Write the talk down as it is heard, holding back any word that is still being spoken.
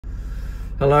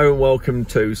Hello and welcome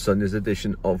to Sunday's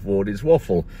edition of Wardy's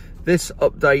Waffle. This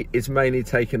update is mainly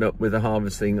taken up with the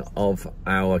harvesting of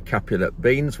our Capulet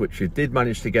beans, which we did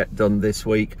manage to get done this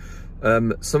week.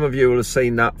 Some of you will have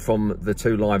seen that from the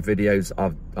two live videos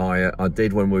I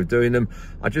did when we were doing them.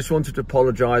 I just wanted to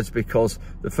apologise because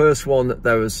the first one,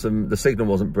 the signal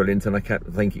wasn't brilliant, and I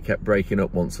think it kept breaking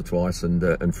up once or twice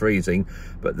and freezing.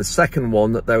 But the second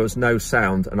one, that there was no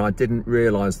sound, and I didn't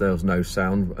realise there was no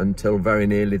sound until very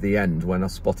nearly the end, when I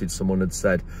spotted someone had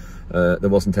said there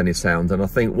wasn't any sound. And I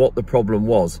think what the problem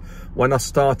was, when I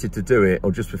started to do it,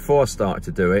 or just before I started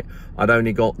to do it, I'd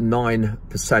only got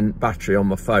 9% battery on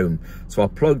my phone. So I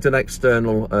plugged an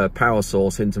external power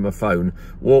source into my phone,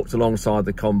 walked alongside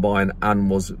the combine and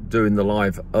was doing the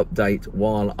live update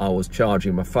while I was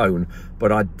charging my phone.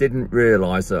 But I didn't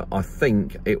realise that I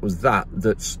think it was that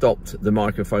stopped the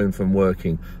microphone from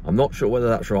working. I'm not sure whether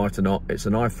that's right or not. It's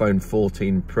an iPhone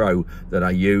 14 Pro that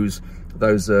I use.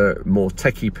 Those more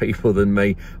techie people than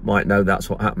me might know that's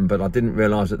what happened, but I didn't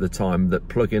realise at the time that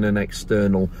plugging an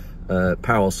external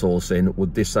power source in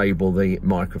would disable the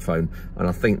microphone, and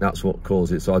I think that's what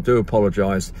caused it. So I do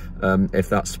apologise if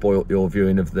that spoilt your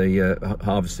viewing of the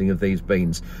harvesting of these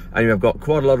beans. Anyway, I've got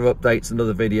quite a lot of updates and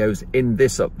other videos in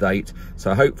this update,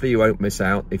 so hopefully you won't miss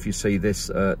out. If you see this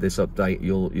this update,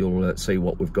 you'll see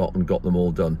what we've got and got them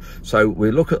all done. So we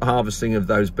look at harvesting of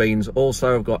those beans.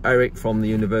 Also, I've got Eric from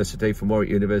Warwick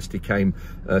University came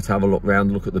to have a look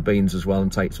round, look at the beans as well,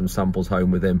 and take some samples home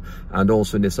with him. And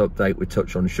also in this update we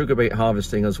touch on sugar beet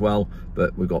harvesting as well,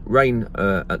 but we've got rain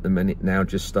at the minute now,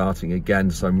 just starting again,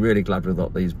 so I'm really glad we've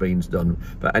got these beans done.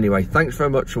 But anyway, thanks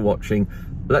very much for watching.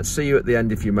 Let's see you at the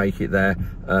end if you make it there,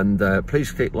 and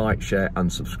please click like, share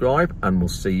and subscribe, and we'll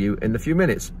see you in a few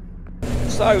minutes.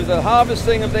 So the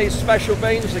harvesting of these special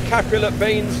beans, the Capulet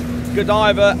beans,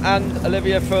 Godiva and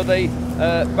Olivia, for the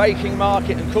baking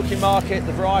market and cooking market,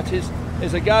 the varieties,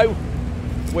 is a go.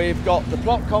 We've got the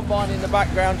plot combine in the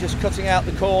background just cutting out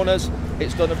the corners.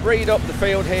 It's going to breed up the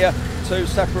field here to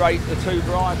separate the two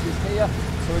varieties here.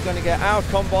 So we're going to get our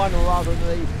combine, or rather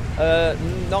the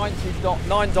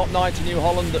 9.90 New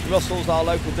Holland that Russels, our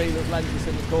local dealers, lent us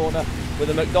in the corner, with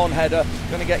a MacDon header.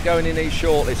 Going to get going in these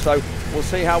shortly, so we'll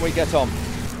see how we get on.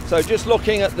 So just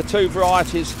looking at the two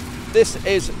varieties, this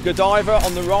is Godiva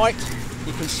on the right.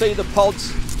 You can see the pods,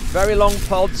 very long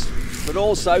pods, but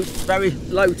also very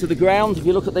low to the ground. If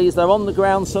you look at these, they're on the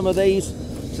ground, some of these,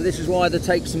 so this is why they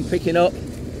take some picking up.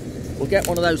 We'll get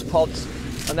one of those pods,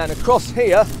 and then across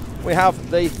here we have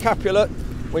the Capulet,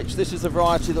 which this is the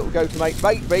variety that will go to make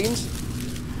baked beans.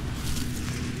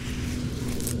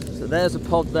 So there's a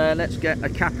pod there. Let's get a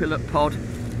Capulet pod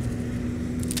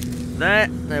there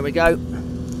we go.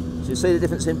 So you see the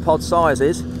difference in pod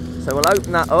sizes. So we'll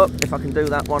open that up, if I can do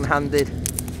that one-handed.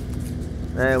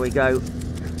 There we go.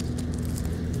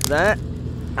 There,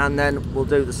 and then we'll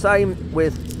do the same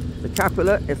with the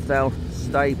Capulet, if they'll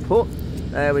stay put.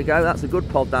 There we go, that's a good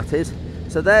pod, that is.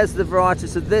 So there's the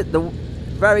varieties. So the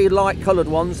very light coloured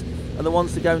ones are the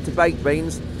ones to go into baked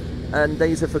beans, and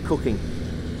these are for cooking.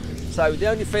 So the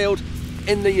only field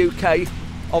in the UK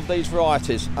of these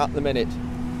varieties at the minute,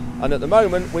 and at the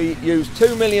moment we use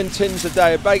 2 million tins a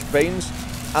day of baked beans,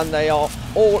 and they are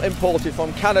all imported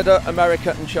from Canada,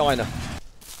 America and China.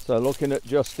 So looking at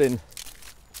Justin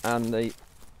and the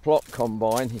plot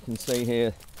combine, you can see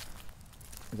here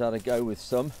he's had a go with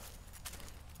some.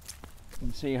 You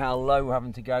can see how low we're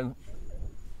having to go,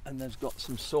 and there's got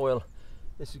some soil.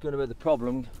 This is going to be the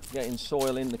problem, getting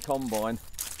soil in the combine.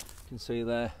 You can see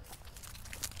there,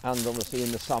 and obviously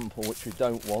in the sample, which we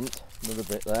don't want. Another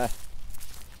bit there.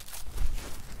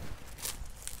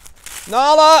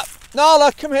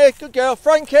 Nala, come here, good girl.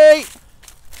 Frankie!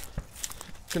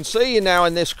 Can see you now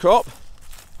in this crop.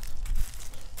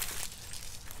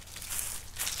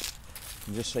 You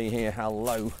can just see here how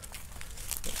low.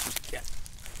 Let's just get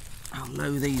how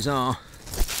low these are.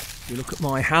 If you look at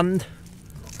my hand,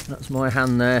 that's my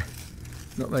hand there.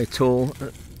 Not very tall,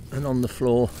 and on the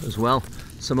floor as well.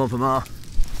 Some of them are.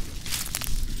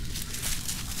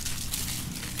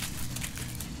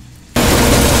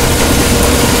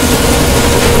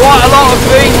 Quite a lot of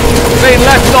being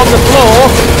left on the floor,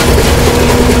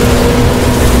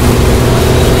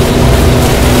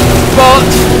 but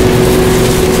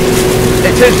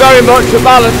it is very much a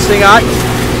balancing act,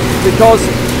 because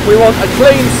we want a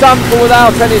clean sample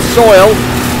without any soil,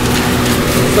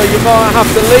 so you might have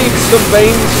to leave some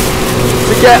beans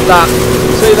to get that.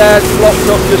 See there, it's blocked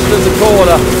up just in the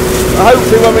corner. But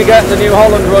hopefully when we get the New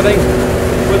Holland running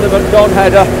with the MacDon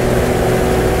header,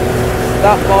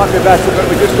 that might be better, but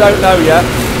we just don't know yet.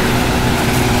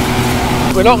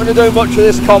 We're not going to do much of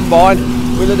this combine.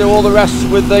 We're going to do all the rest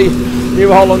with the New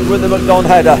Holland with the MacDon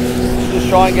header. Just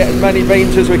try and get as many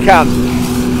beans as we can.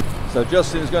 So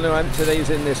Justin's going to empty these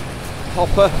in this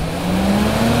hopper.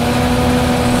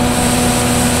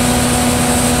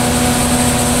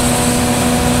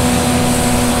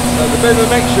 So there's a bit of a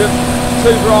mixture of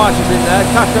two varieties in there,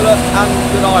 Capulet and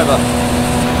Godiva.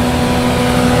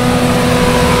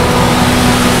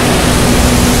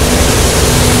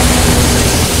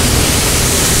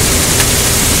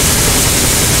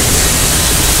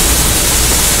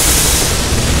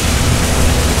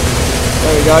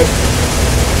 There we go.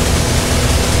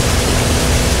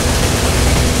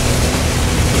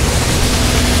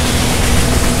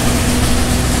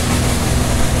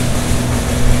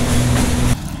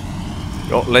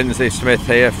 Got Lindsay Smith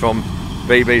here from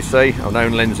BBC. I've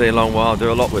known Lindsay a long while, I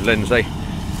do a lot with Lindsay.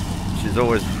 She's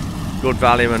always good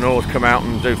value and always come out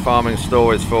and do farming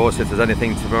stories for us if there's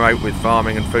anything to promote with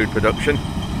farming and food production.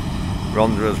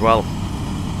 Rhonda as well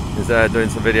is there doing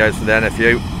some videos for the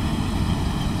NFU.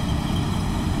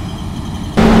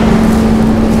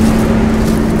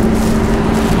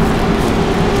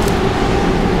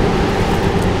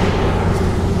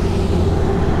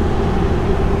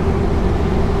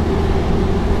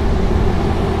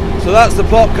 So that's the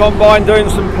plot combine doing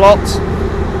some plots.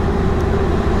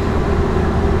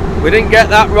 We didn't get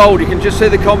that rolled. You can just see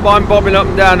the combine bobbing up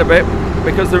and down a bit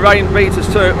because the rain beat us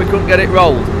to it. We couldn't get it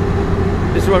rolled.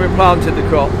 This is when we planted the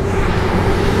crop.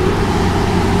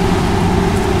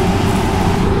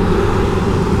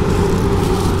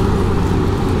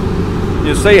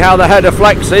 You see how the header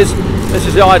flexes. This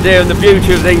is the idea and the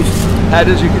beauty of these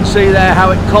headers. You can see there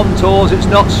how it contours. It's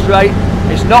not straight,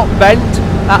 it's not bent.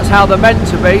 That's how they're meant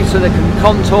to be, so they can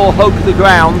contour, hug the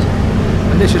ground,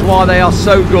 and this is why they are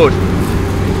so good.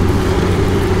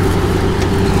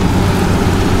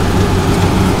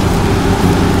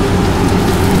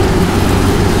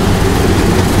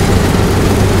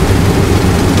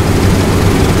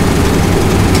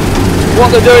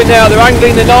 What they're doing now, they're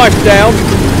angling the knife down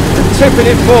and tipping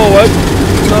it forward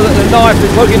so that the knife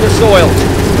is hugging the soil.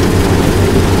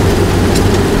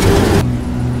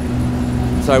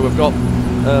 So we've got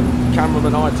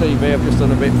cameraman ITV, I've just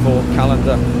done a bit for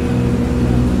calendar.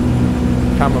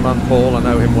 Cameraman Paul, I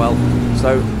know him well.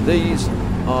 So these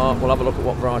are, we'll have a look at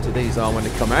what variety these are when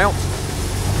they come out.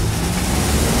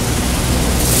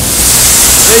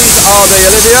 These are the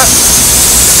Olivia.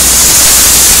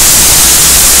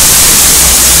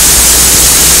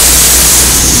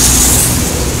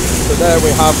 So there we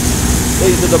have,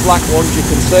 these are the black ones you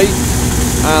can see,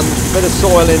 and a bit of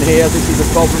soil in here. This is a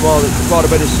problem, well, there's quite a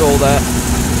bit of soil there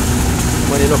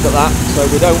when you look at that, so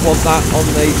we don't want that on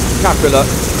the Capulet.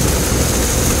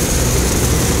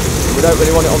 We don't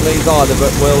really want it on these either,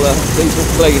 but we'll these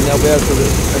will clean, they'll be able to,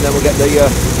 and then we'll get the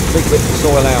big bits of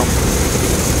soil out.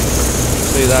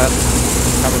 See that,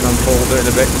 cameraman Paul doing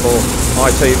a bit for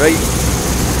ITV.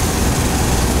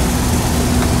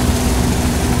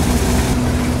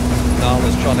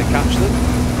 Nala's trying to catch them.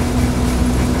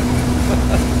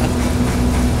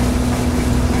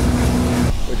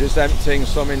 We're just emptying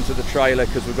some into the trailer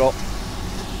because we've got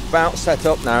about set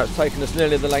up now. It's taken us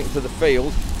nearly the length of the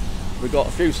field. We've got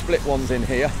a few split ones in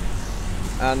here,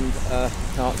 and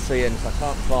can't see in, so I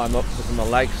can't climb up because of my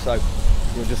legs, so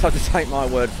you'll just have to take my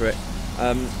word for it.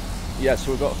 Yeah,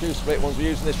 so we've got a few split ones. We're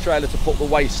using this trailer to put the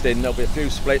waste in. There'll be a few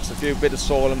splits, a few bit of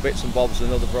soil and bits and bobs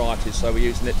and other varieties, so we're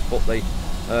using it to put the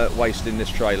waste in this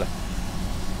trailer.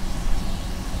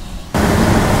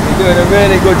 You're doing a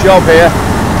really good job here,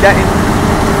 getting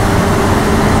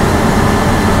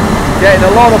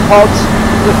a lot of pods.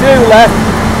 There's a few left,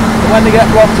 and when they get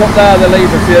blocked up there they'll leave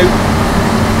a few.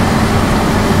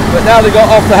 But now they've got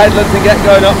off the headlands and get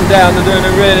going up and down, they're doing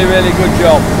a really, really good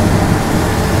job.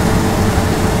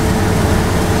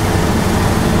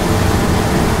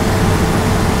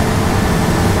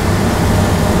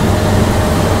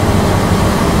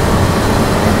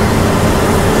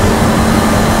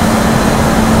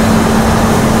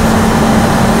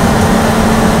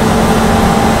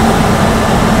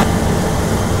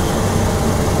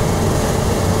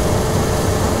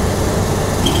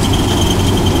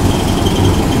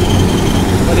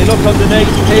 Look underneath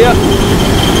here,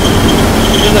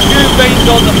 there's a few beans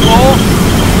on the floor,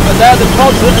 but they're the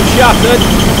pods that are shattered.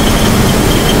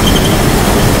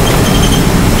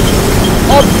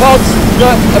 Odd pods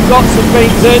that have got some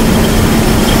beans in,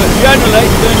 but generally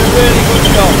doing a really good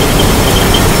job.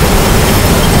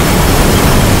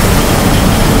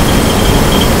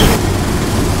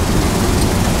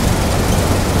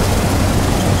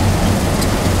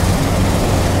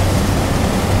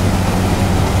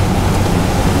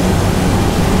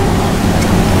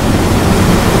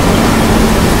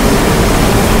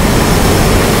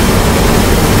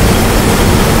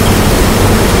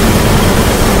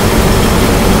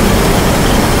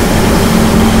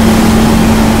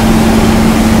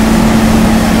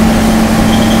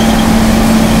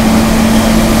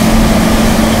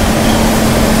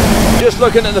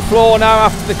 looking at the floor now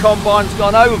after the combine's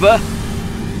gone over.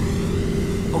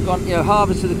 I've gone, you know,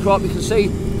 harvested the crop. You can see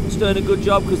it's doing a good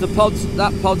job because the pods,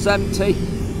 that pod's empty,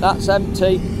 that's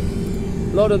empty.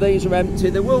 A lot of these are empty.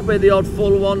 There will be the odd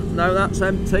full one. No, that's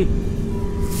empty.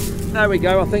 There we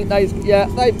go. I think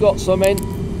they've got some in.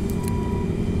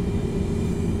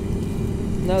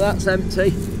 No, that's empty.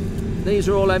 These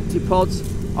are all empty pods.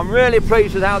 I'm really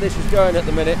pleased with how this is going at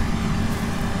the minute.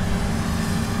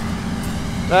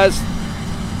 There's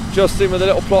Justin with a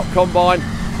little plot combine.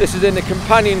 This is in the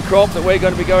companion crop that we're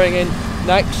going to be going in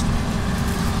next.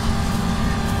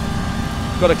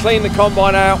 Got to clean the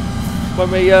combine out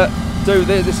when we do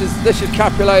this. This is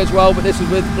Capulet as well, but this is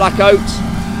with black oats.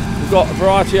 We've got a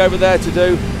variety over there to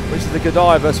do, which is the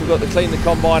Godiva, so we've got to clean the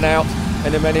combine out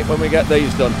in a minute when we get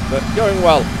these done, but going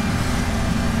well.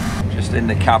 Just in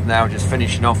the cab now, just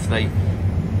finishing off the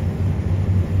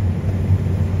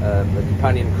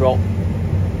companion crop.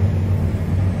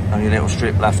 Only a little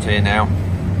strip left here now.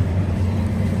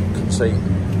 You can see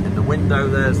in the window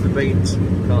there's the beans.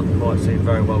 Can't quite see it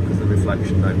very well because of the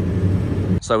reflection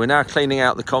though. So we're now cleaning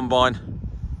out the combine.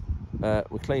 We're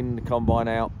cleaning the combine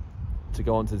out to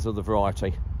go on to this other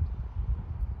variety.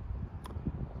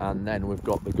 And then we've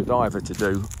got the Godiva to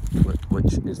do,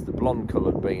 which is the blonde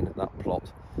coloured bean, that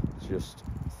plot just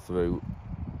through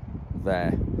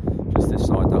there, just this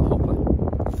side, that hopper.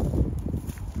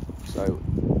 So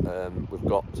we've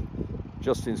got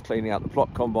Justin's cleaning out the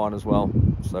plot combine as well,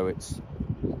 so it's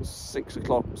 6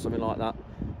 o'clock, something like that,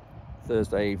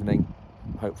 Thursday evening.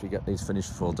 Hopefully get these finished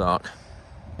before dark.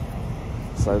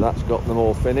 So that's got them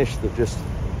all finished. They're just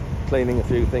cleaning a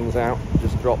few things out.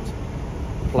 Just dropped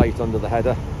a plate under the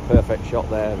header. Perfect shot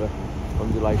there, the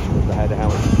undulation of the header, how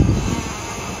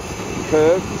it's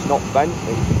curved, it's not bent,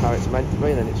 it's how it's meant to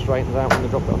be, and then it straightens out when they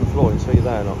drop it on the floor. You see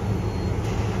there, not?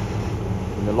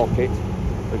 And the locket,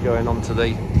 they're going onto the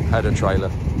header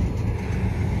trailer.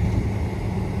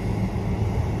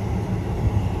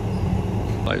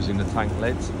 Closing the tank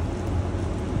lids.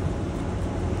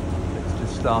 It's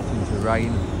just starting to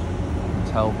rain. You can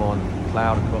tell by the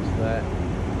cloud across there.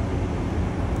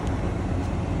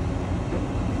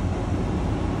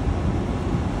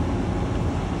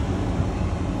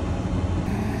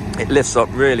 It lifts up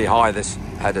really high, this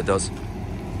header does.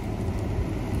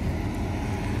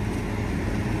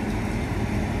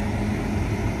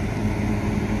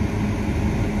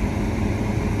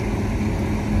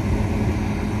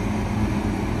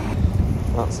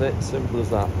 That's it, simple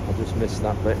as that. I just missed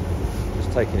that bit,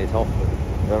 just taking it off.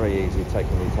 Very easy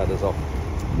taking these headers off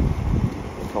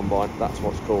the combine. That's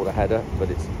what's called a header,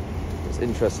 but it's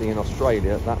interesting, in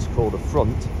Australia that's called a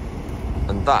front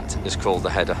and that is called the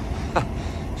header.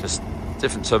 Just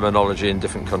different terminology in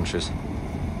different countries.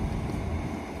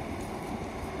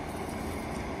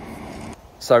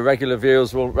 So regular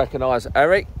viewers will recognise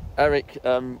Eric. Eric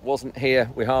wasn't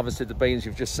here. We harvested the beans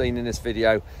you've just seen in this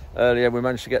video earlier. We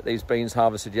managed to get these beans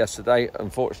harvested yesterday.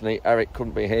 Unfortunately, Eric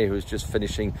couldn't be here. He was just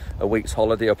finishing a week's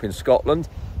holiday up in Scotland.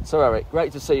 So Eric,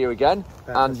 great to see you again.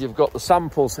 And you've got the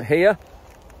samples here.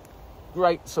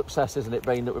 Great success, isn't it,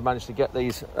 been that we've managed to get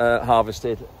these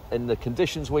harvested in the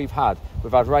conditions we've had.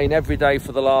 We've had rain every day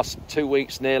for the last 2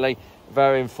 weeks nearly,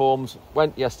 varying forms.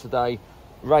 Went yesterday,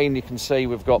 rain, you can see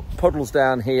we've got puddles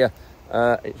down here.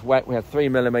 It's wet. We had 3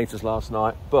 millimetres last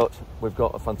night, but we've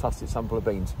got a fantastic sample of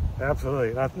beans.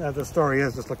 Absolutely. The story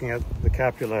is, just looking at the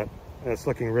Capulet, it's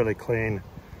looking really clean,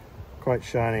 quite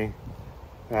shiny.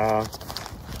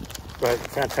 But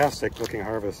fantastic looking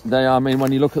harvest. They are. I mean,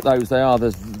 when you look at those, they are.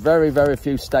 There's very, very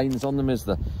few stains on them, is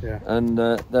there? Yeah. And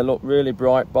they look really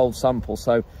bright, bold samples.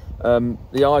 So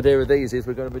the idea of these is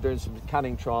we're going to be doing some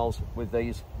canning trials with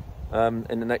these in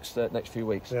the next few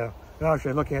weeks. Yeah. And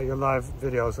actually, looking at your live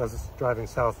videos, I was driving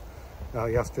south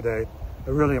yesterday.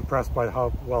 I'm really impressed by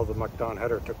how well the MacDon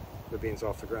header took the beans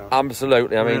off the ground.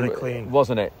 Absolutely. I mean, clean,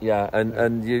 wasn't it? Yeah.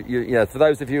 And yeah. For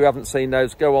those of you who haven't seen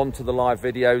those, go on to the live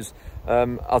videos.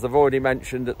 As I've already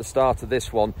mentioned at the start of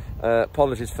this one,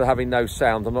 apologies for having no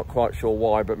sound. I'm not quite sure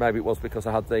why, but maybe it was because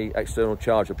I had the external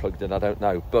charger plugged in. I don't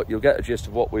know, but you'll get a gist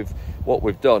of what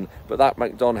we've done. But that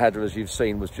MacDon header, as you've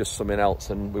seen, was just something else,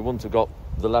 and we wouldn't have got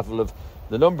the level of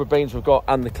the number of beans we've got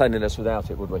and the cleanliness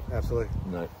without it, would we? Absolutely.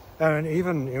 No. And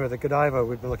even the Godiva,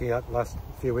 we've been looking at last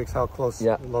few weeks how close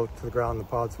low to the ground the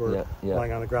pods were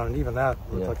lying on the ground, and even that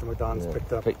looked like the MacDon's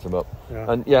picked them up.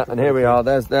 Yeah. And here we are.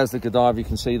 There's the Godiva, you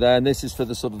can see there, and this is for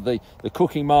the sort of the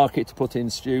cooking market, to put in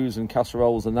stews and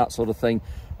casseroles and that sort of thing.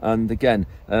 And again,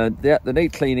 they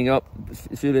need cleaning up.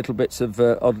 A few little bits of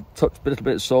little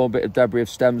bit of soil, a bit of debris of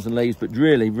stems and leaves, but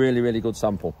really, really good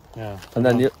sample. Yeah. And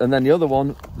then the other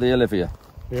one, the Olivia.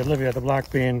 The Olivia, the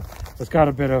black bean, It's got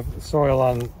a bit of soil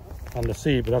on the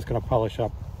seed, but that's going to polish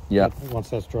up. Yeah. Once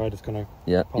that's dried, it's going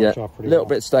to polish off pretty well. A little well.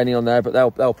 bit staining on there, but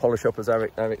they'll polish up, as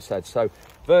Eric said. So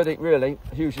verdict really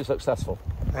hugely successful.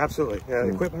 Absolutely. Yeah.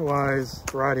 Equipment-wise,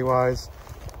 variety-wise,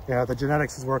 yeah, the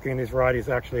genetics is working. These varieties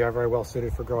actually are very well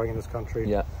suited for growing in this country.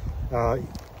 Yeah.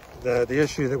 The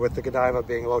issue that with the Godiva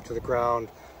being low to the ground,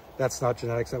 that's not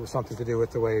genetics. That was something to do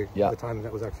with the way the time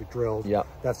that was actually drilled. Yeah.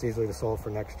 That's easily the soil for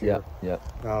next year. Yeah.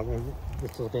 And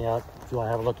just looking at, if you want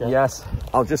to have a look at. Yes.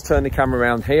 I'll just turn the camera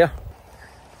around here.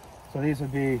 So these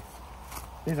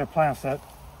are plants that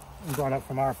we brought up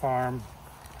from our farm,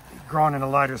 grown in a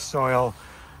lighter soil.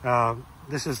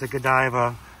 This is the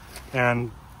Godiva,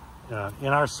 and in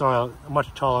our soil,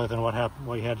 much taller than what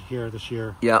we had here this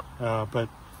year. Yeah. But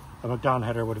a MacDon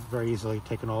header would have very easily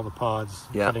taken all the pods,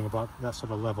 cutting about that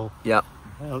sort of level. Yeah.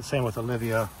 Same with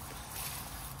Olivia.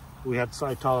 We had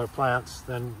slightly taller plants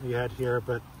than you had here,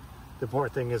 but the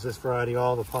important thing is this variety,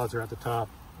 all the pods are at the top.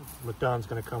 MacDon's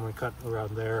going to come and cut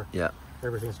around there. Yeah.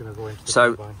 Everything's going to go into the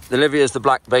combine. The Olivia is the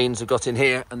black beans we've got in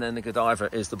here, and then the Godiva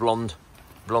is the blonde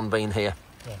bean here.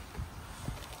 Yeah.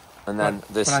 And then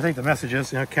this. But I think the message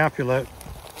is, Capulet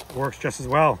works just as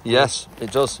well. Yes,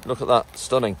 it does. Look at that,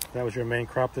 stunning. That was your main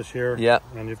crop this year. Yeah.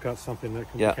 And you've got something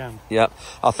that can be canned. Yeah.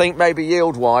 I think maybe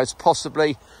yield-wise,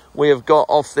 possibly we have got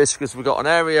off this because we've got an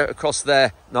area across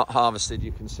there not harvested.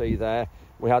 You can see there.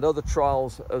 We had other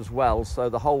trials as well, so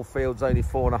the whole field's only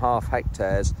 4.5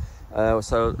 hectares.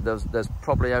 So there's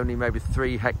probably only maybe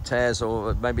 3 hectares,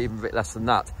 or maybe even a bit less than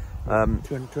that.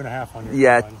 2.5 on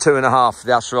your combine. 2.5.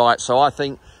 That's right. So I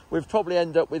think we've probably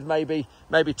end up with maybe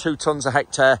 2 tons a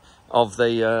hectare of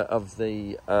the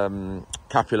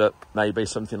Capulet, maybe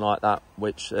something like that.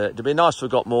 Which it'd be nice to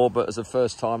have got more, but as a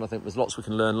first time, I think there's lots we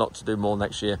can learn, lots to do more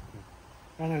next year.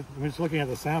 And just looking at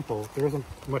the sample, there isn't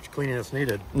much cleaniness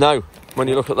needed. No, when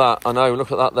you look at that, I know.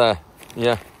 Look at that there.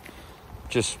 Yeah.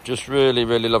 Just really,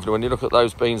 really lovely. When you look at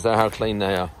those beans there, how clean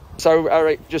they are. So,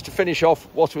 Eric, just to finish off,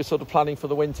 what are we sort of planning for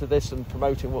the winter this and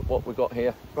promoting what we've got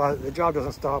here? Well, the job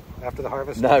doesn't stop after the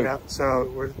harvest. No.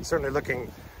 So we're certainly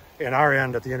looking, in our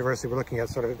end at the university, we're looking at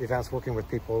sort of events, working with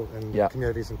people and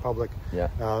communities and public. Yeah.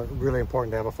 Really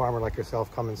important to have a farmer like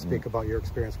yourself come and speak about your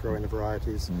experience growing the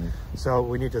varieties. So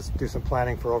we need to do some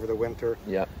planning for over the winter.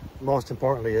 Yeah. Most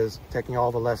importantly is taking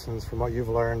all the lessons from what you've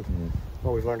learned,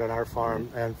 what we've learned on our farm,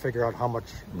 and figure out how much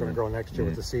we're going to grow next year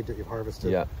with the seed that you've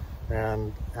harvested. Yeah.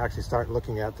 And actually start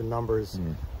looking at the numbers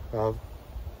of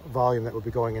volume that will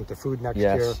be going into food next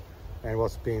year, and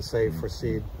what's being saved for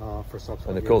seed for subsequent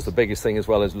And of course, years. the biggest thing as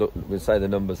well is, look, we say the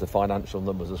numbers, the financial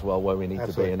numbers as well, where we need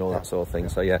to be and all that sort of thing.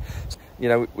 So you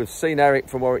know, we've seen Eric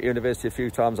from Warwick University a few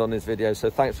times on this video,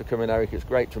 so thanks for coming, Eric. It's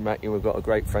great to meet you. We've got a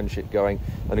great friendship going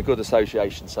and a good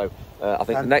association. So I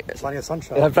think plenty of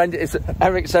sunshine.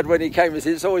 Eric said when he came,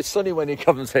 it's always sunny when he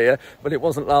comes here, but it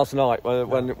wasn't last night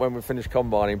when we finished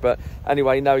combining. But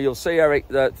anyway, no, you'll see Eric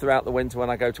throughout the winter when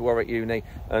I go to Warwick Uni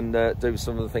and do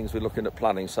some of the things we're looking at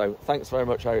planning. So thanks very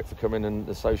much, Eric, for coming, and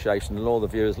the association and all the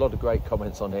viewers. A lot of great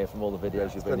comments on here from all the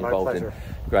videos you've been involved in.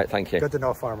 Great, thank you. Good to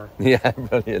know, farmer. Yeah,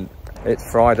 brilliant. It's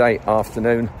Friday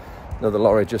afternoon. Another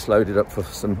lorry just loaded up for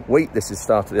some wheat. This is the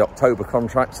start of the October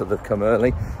contract, so they've come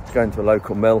early. It's going to a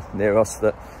local mill near us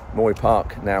that Moy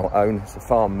Park now own. It's a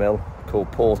farm mill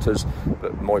called Porter's,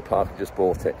 but Moy Park just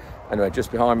bought it. Anyway,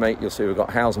 just behind me, you'll see we've got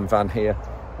Housen van here.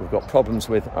 We've got problems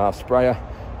with our sprayer.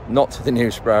 Not the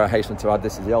new sprayer, I hasten to add,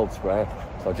 this is the old sprayer.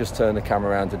 So I'll just turn the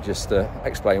camera around and just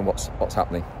explain what's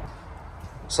happening.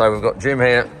 So we've got Jim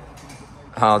here,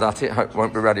 hard at it, hope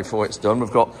won't be ready before it's done.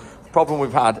 We've got, the problem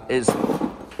we've had is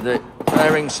the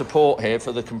bearing support here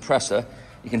for the compressor.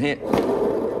 You can hear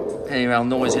how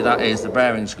noisy that is, the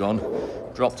bearing's gone.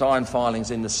 Dropped iron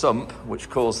filings in the sump, which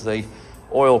caused the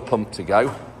oil pump to go.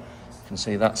 You can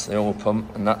see that's the oil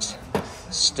pump, and that's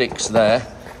sticks there.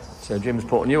 So Jim's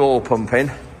put a new oil pump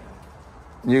in,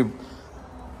 new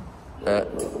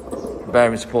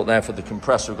bearing support there for the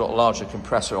compressor. We've got a larger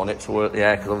compressor on it to work the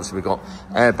air, because obviously we've got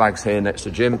airbags here next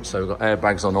to Jim, so we've got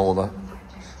airbags on all the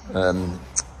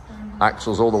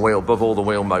axles, all the wheel, above all the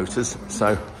wheel motors.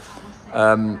 So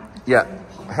yeah,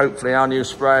 hopefully our new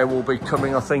sprayer will be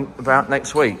coming, I think, about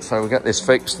next week. So we'll get this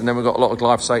fixed, and then we've got a lot of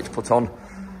glyphosate to put on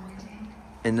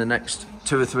in the next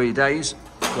 2 or 3 days.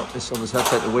 Got this on the head,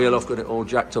 take the wheel off, got it all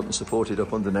jacked up and supported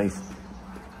up underneath.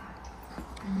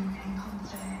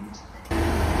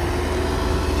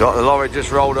 Got the lorry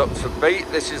just rolled up to beat.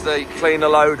 This is the cleaner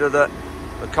loader that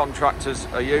the contractors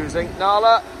are using.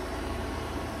 Nala's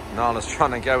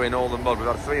trying to go in all the mud. We've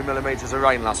had 3 millimetres of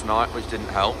rain last night, which didn't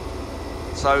help.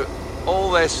 So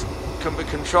all this can be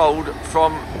controlled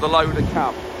from the loader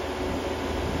cab.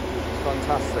 It's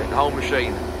fantastic, the whole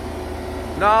machine.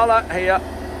 Nala here.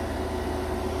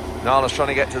 Nala's trying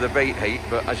to get to the beet heap,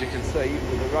 but as you can see,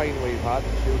 with the rain we've had,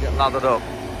 she'll get lathered up.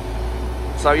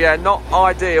 So yeah, not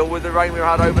ideal with the rain we've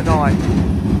had overnight.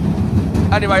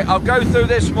 Anyway, I'll go through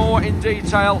this more in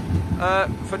detail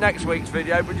for next week's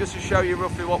video, but just to show you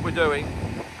roughly what we're doing.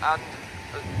 And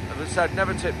as I said,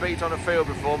 never tipped beet on a field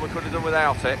before, and we could have done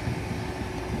without it,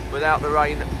 without the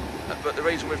rain. But the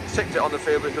reason we've tipped it on the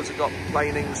field because we've got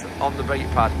planings on the beet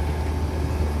pad.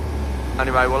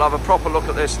 Anyway, we'll have a proper look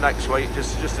at this next week,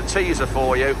 just a teaser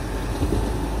for you.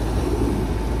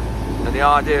 And the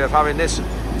idea of having this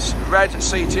red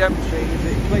CTM machine is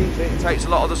it cleans it, it takes a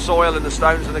lot of the soil and the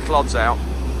stones and the clods out.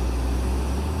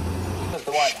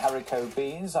 The white haricot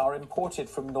beans are imported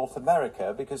from North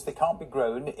America because they can't be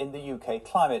grown in the UK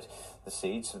climate. The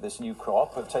seeds of this new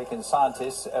crop have taken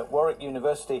scientists at Warwick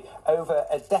University over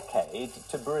a decade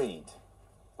to breed.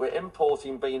 We're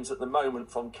importing beans at the moment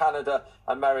from Canada,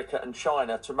 America and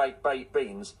China to make baked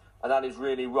beans, and that is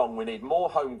really wrong. We need more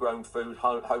homegrown food,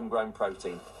 homegrown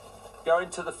protein. Going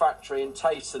to the factory and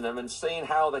tasting them and seeing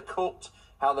how they're cooked,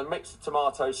 how they mix the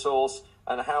tomato sauce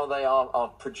and how they are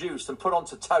produced and put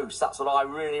onto toast. That's what I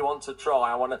really want to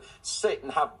try. I want to sit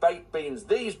and have baked beans,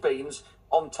 these beans,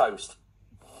 on toast.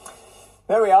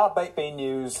 There we are, baked bean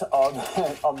news on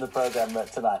the programme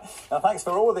tonight. Now, thanks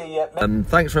for all the...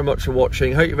 thanks very much for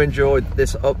watching. Hope you've enjoyed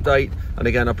this update. And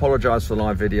again, I apologise for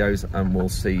live videos and we'll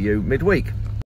see you midweek.